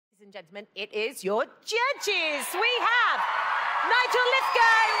and gentlemen, it is your judges. We have Nigel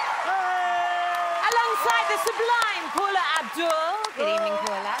Lithgow, alongside the sublime Paula Abdul. Good evening,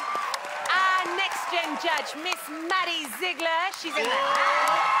 Paula. And next-gen judge, Miss Maddie Ziegler. She's in the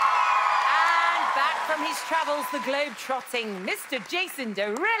house. And back from his travels, the globe-trotting Mr. Jason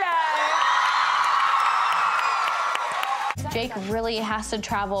Derulo. Jake really has to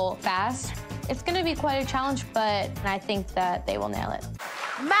travel fast. It's going to be quite a challenge, but I think that they will nail it.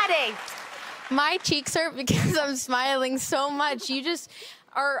 Maddie. My cheeks hurt because I'm smiling so much. You just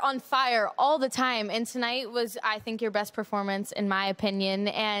are on fire all the time. And tonight was, I think, your best performance, in my opinion.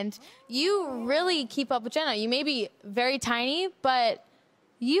 And you really keep up with Jenna. You may be very tiny, but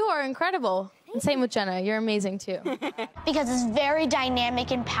you are incredible. And same with Jenna. You're amazing, too. Because it's very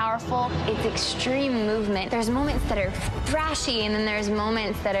dynamic and powerful. It's extreme movement. There's moments that are thrashy, and then there's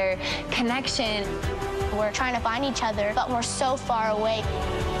moments that are connection. We're trying to find each other, but we're so far away.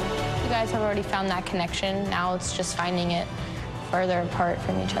 You guys have already found that connection. Now it's just finding it further apart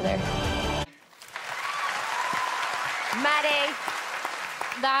from each other. Maddie.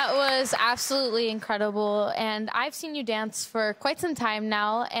 That was absolutely incredible, and I've seen you dance for quite some time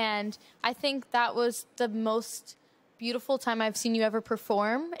now, and I think that was the most beautiful time I've seen you ever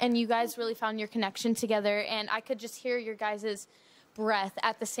perform, and you guys really found your connection together, and I could just hear your guys' breath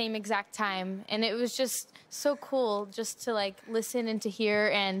at the same exact time, and it was just so cool just to, like, listen and to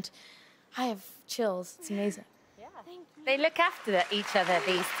hear, and I have chills. It's amazing. Yeah. Thank you. They look after each other,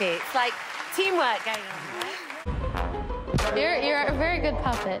 these two. It's like teamwork going on, right? You're a very good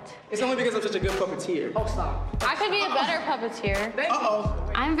puppet. It's only because I'm such a good puppeteer. Oh, stop. I could be a better puppeteer.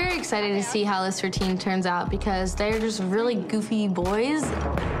 Uh-oh. I'm very excited to see how S13 turns out because they're just really goofy boys.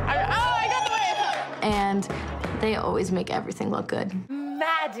 I got the way. And they always make everything look good.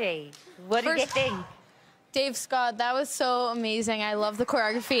 Maddie, what did you think? Dave Scott, that was so amazing. I love the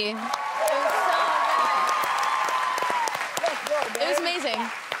choreography. It was so good. It was amazing.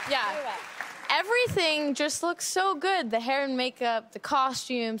 Yeah. Everything just looks so good. The hair and makeup, the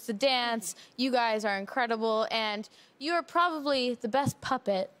costumes, the dance. You guys are incredible, and you are probably the best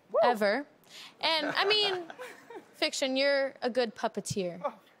puppet ever. And, I mean, Fiction, you're a good puppeteer.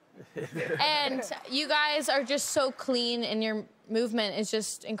 And you guys are just so clean, and your movement is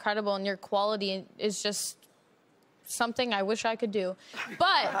just incredible, and your quality is just something I wish I could do.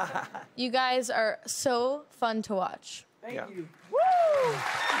 But you guys are so fun to watch. Thank you. Woo!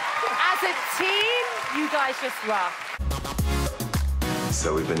 As a team, you guys just rock.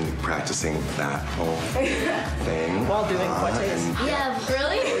 So we've been practicing that whole thing. While doing quotations. Yeah,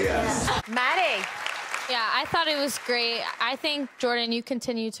 really? Oh, yes. Maddie. Yeah, I thought it was great. I think, Jordan, you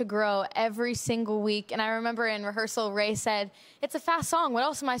continue to grow every single week. And I remember in rehearsal, Ray said, it's a fast song. What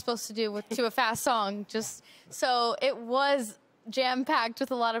else am I supposed to do to a fast song? So it was jam-packed with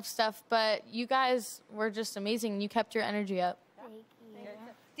a lot of stuff, but you guys were just amazing. You kept your energy up. Thank you.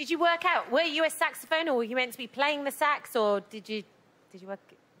 Did you work out? Were you a saxophone, or were you meant to be playing the sax, or did you work?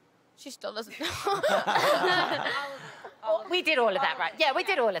 She still doesn't know. We did all of that, right? Yeah, we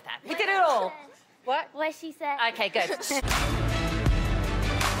did all of that. We did it all. What? What she said. Okay, good.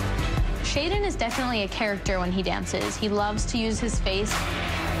 Shaden is definitely a character when he dances. He loves to use his face.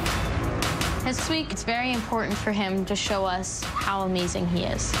 This week, it's very important for him to show us how amazing he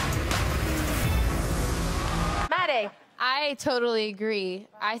is. Maddie. I totally agree.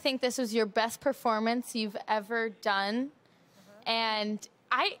 I think this was your best performance you've ever done. And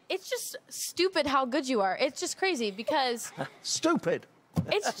it's just stupid how good you are. It's just crazy because... Stupid.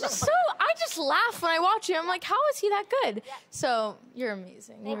 It's just so... I just laugh when I watch you. I'm like, how is he that good? So you're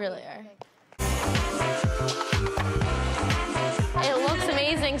amazing. You really are. It looks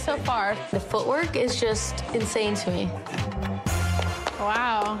amazing so far. The footwork is just insane to me.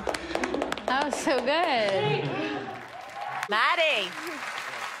 Wow. That was so good. Maddie.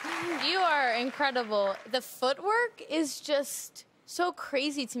 You are incredible. The footwork is just so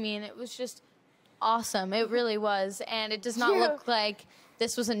crazy to me, and it was just awesome. It really was. And it does not look like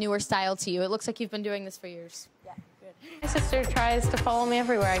this was a newer style to you. It looks like you've been doing this for years. Yeah, good. My sister tries to follow me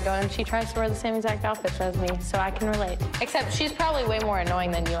everywhere I go, and she tries to wear the same exact outfits as me, so I can relate. Except she's probably way more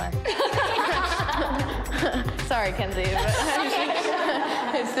annoying than you are. Sorry, Kenzie, but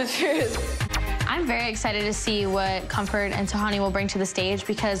it's the truth. I'm very excited to see what Comfort and Tahani will bring to the stage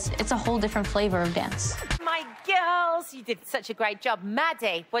because it's a whole different flavor of dance. My girls, you did such a great job.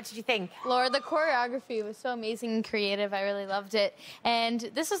 Maddie, what did you think? Laura, the choreography was so amazing and creative. I really loved it. And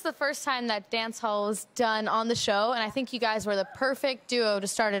this was the first time that dance hall was done on the show, and I think you guys were the perfect duo to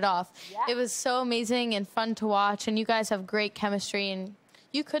start it off. Yeah. It was so amazing and fun to watch, and you guys have great chemistry, and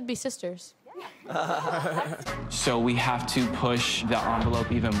you could be sisters. So we have to push the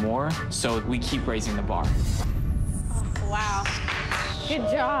envelope even more, so we keep raising the bar. Wow. Good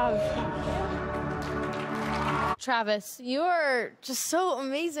job. Travis, you are just so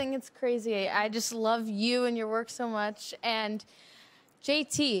amazing. It's crazy. I just love you and your work so much. And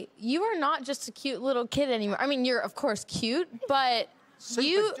JT, you are not just a cute little kid anymore. I mean, you're, of course, cute, but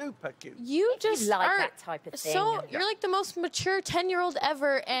you just like are that type of thing. so, you're like the most mature 10-year-old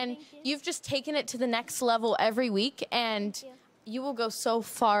ever, and you've just taken it to the next level every week, and you will go so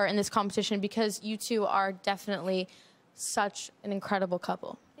far in this competition because you two are definitely such an incredible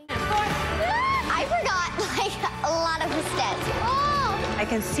couple. I forgot, like, a lot of the steps. Oh! I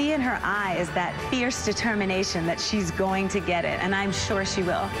can see in her eyes that fierce determination that she's going to get it, and I'm sure she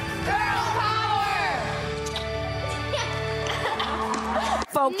will. Girl power!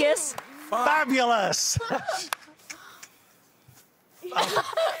 Focus. Fabulous!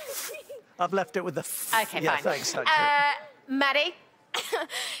 I've left it with the Okay, yeah, fine. Thanks. Maddie?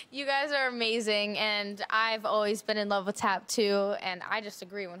 You guys are amazing, and I've always been in love with tap too, and I just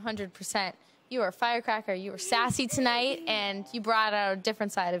agree 100%. You are a firecracker, you were sassy tonight, and you brought out a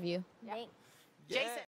different side of you. Jason.